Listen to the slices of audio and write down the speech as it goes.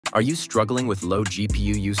Are you struggling with low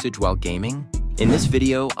GPU usage while gaming? In this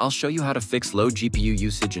video, I'll show you how to fix low GPU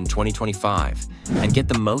usage in 2025 and get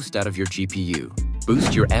the most out of your GPU.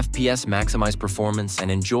 Boost your FPS, maximize performance,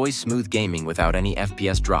 and enjoy smooth gaming without any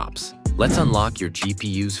FPS drops. Let's unlock your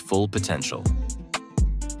GPU's full potential.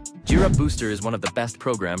 Gear Up Booster is one of the best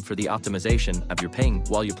programs for the optimization of your ping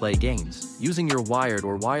while you play games. Using your wired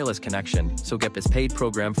or wireless connection, so get this paid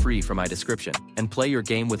program free from my description and play your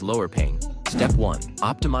game with lower ping. Step 1.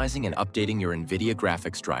 Optimizing and updating your NVIDIA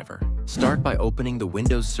graphics driver. Start by opening the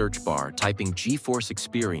Windows search bar, typing GeForce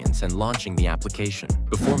Experience, and launching the application.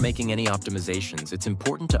 Before making any optimizations, it's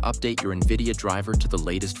important to update your NVIDIA driver to the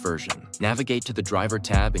latest version. Navigate to the Driver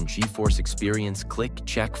tab in GeForce Experience, click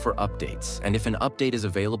Check for updates, and if an update is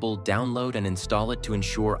available, download and install it to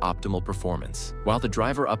ensure optimal performance. While the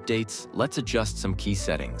driver updates, let's adjust some key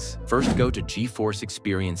settings. First, go to GeForce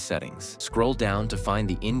Experience Settings. Scroll down to find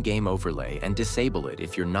the in-game overlay and disable it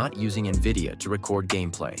if you're not using NVIDIA to record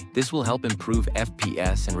gameplay. This will help improve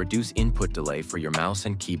FPS and reduce input delay for your mouse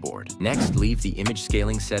and keyboard. Next, leave the image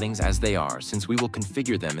scaling settings as they are, since we will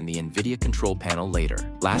configure them in the NVIDIA control panel later.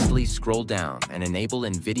 Lastly, scroll down and enable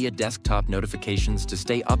NVIDIA desktop notifications to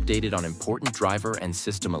stay updated on important driver and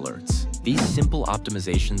system alerts. These simple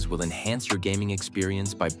optimizations will enhance your gaming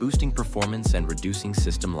experience by boosting performance and reducing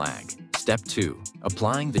system lag. Step 2.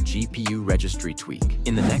 Applying the GPU registry tweak.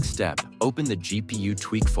 In the next step, open the GPU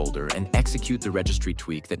tweak folder and execute the registry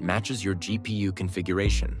tweak that matches your GPU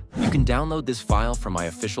configuration. You can download this file from my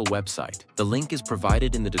official website. The link is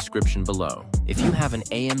provided in the description below. If you have an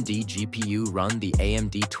AMD GPU, run the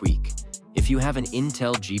AMD tweak. If you have an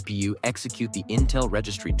Intel GPU, execute the Intel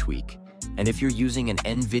registry tweak. And if you're using an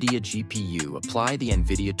NVIDIA GPU, apply the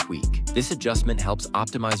NVIDIA tweak. This adjustment helps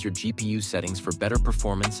optimize your GPU settings for better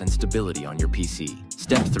performance and stability on your PC.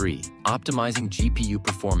 Step 3. Optimizing GPU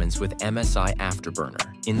performance with MSI Afterburner.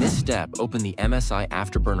 In this step, open the MSI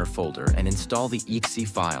Afterburner folder and install the exe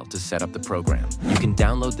file to set up the program. You can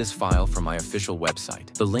download this file from my official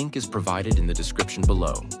website. The link is provided in the description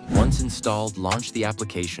below. Once installed, launch the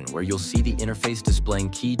application where you'll see the interface displaying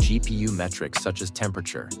key GPU metrics such as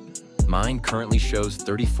temperature. Mine currently shows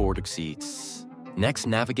 34 degrees. Next,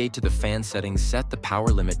 navigate to the fan settings, set the power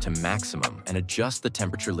limit to maximum, and adjust the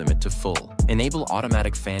temperature limit to full. Enable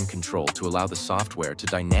automatic fan control to allow the software to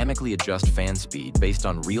dynamically adjust fan speed based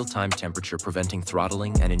on real-time temperature, preventing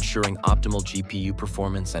throttling and ensuring optimal GPU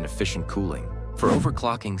performance and efficient cooling. For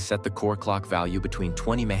overclocking, set the core clock value between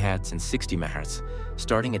 20 MHz and 60 MHz,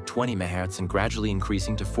 starting at 20 MHz and gradually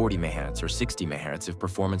increasing to 40 MHz or 60 MHz if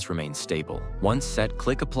performance remains stable. Once set,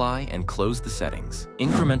 click Apply and close the settings.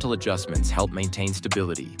 Incremental adjustments help maintain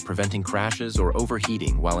stability, preventing crashes or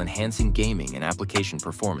overheating while enhancing gaming and application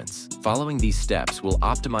performance. Following these steps will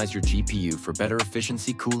optimize your GPU for better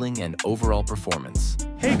efficiency, cooling, and overall performance.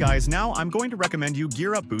 Hey guys, now I'm going to recommend you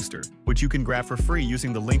Gear Up Booster, which you can grab for free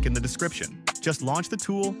using the link in the description. Just launch the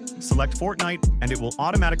tool, select Fortnite, and it will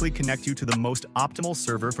automatically connect you to the most optimal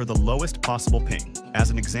server for the lowest possible ping.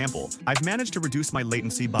 As an example, I've managed to reduce my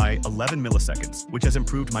latency by 11 milliseconds, which has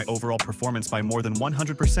improved my overall performance by more than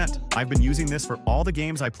 100%. I've been using this for all the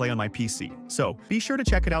games I play on my PC, so be sure to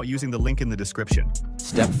check it out using the link in the description.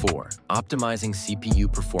 Step 4. Optimizing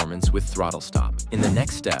CPU performance with throttle stop. In the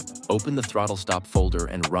next step, open the throttle stop folder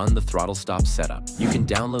and run the throttle stop setup. You can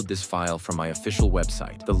download this file from my official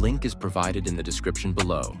website. The link is provided in the description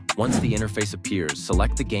below. Once the interface appears,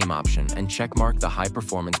 select the game option and checkmark the high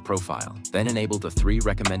performance profile. Then enable the 3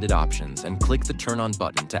 recommended options and click the turn on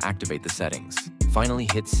button to activate the settings. Finally,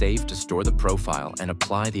 hit save to store the profile and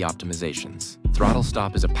apply the optimizations. Throttle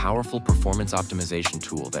Stop is a powerful performance optimization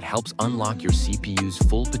tool that helps unlock your CPU's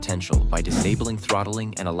full potential by disabling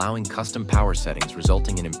throttling and allowing custom power settings,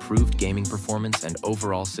 resulting in improved gaming performance and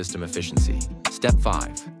overall system efficiency. Step 5.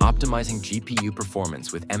 Optimizing GPU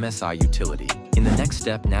performance with MSI Utility. In the next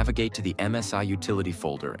step, navigate to the MSI Utility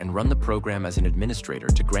folder and run the program as an administrator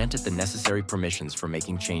to grant it the necessary permissions for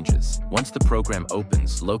making changes. Once the program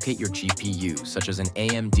opens, locate your GPU, such as an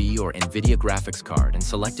AMD or NVIDIA graphics card, and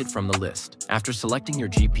select it from the list. After selecting your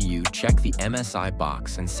GPU, check the MSI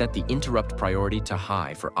box and set the interrupt priority to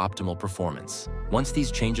high for optimal performance. Once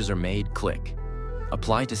these changes are made, click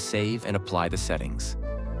Apply to save and apply the settings.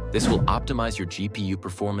 This will optimize your GPU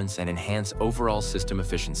performance and enhance overall system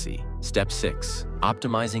efficiency. Step 6.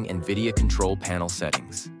 Optimizing NVIDIA control panel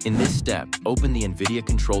settings. In this step, open the NVIDIA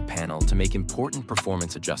control panel to make important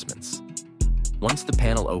performance adjustments. Once the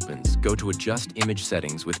panel opens, go to Adjust Image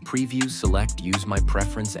Settings with Preview, select Use My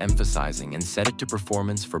Preference Emphasizing and set it to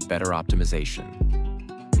Performance for better optimization.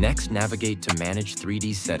 Next, navigate to Manage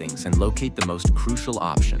 3D Settings and locate the most crucial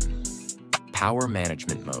option, Power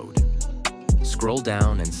Management Mode. Scroll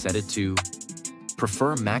down and set it to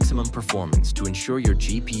Prefer maximum performance to ensure your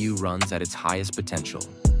GPU runs at its highest potential.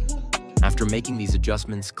 After making these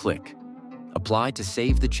adjustments, click Apply to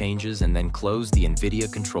save the changes and then close the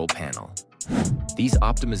NVIDIA control panel. These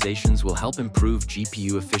optimizations will help improve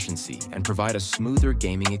GPU efficiency and provide a smoother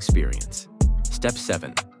gaming experience. Step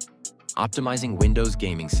 7. Optimizing Windows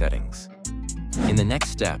gaming settings. In the next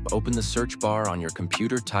step, open the search bar on your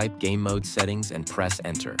computer, type Game Mode Settings and press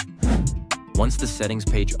Enter. Once the settings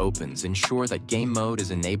page opens, ensure that game mode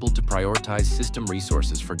is enabled to prioritize system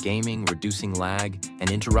resources for gaming, reducing lag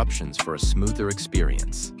and interruptions for a smoother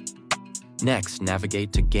experience. Next,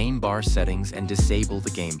 navigate to Game Bar Settings and disable the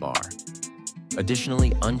game bar.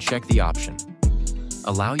 Additionally, uncheck the option.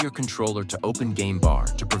 Allow your controller to open Game Bar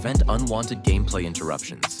to prevent unwanted gameplay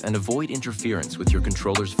interruptions and avoid interference with your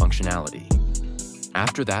controller's functionality.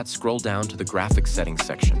 After that, scroll down to the Graphics Settings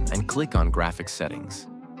section and click on Graphics Settings.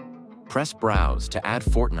 Press Browse to add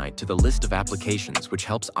Fortnite to the list of applications, which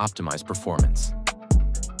helps optimize performance.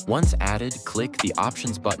 Once added, click the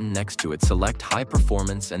Options button next to it, select High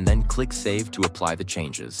Performance, and then click Save to apply the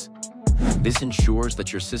changes. This ensures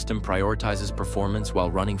that your system prioritizes performance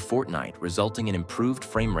while running Fortnite, resulting in improved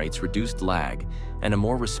frame rates, reduced lag, and a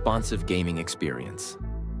more responsive gaming experience.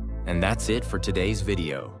 And that's it for today's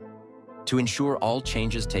video. To ensure all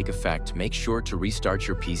changes take effect, make sure to restart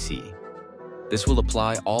your PC. This will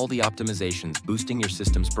apply all the optimizations, boosting your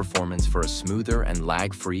system's performance for a smoother and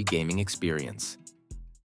lag-free gaming experience.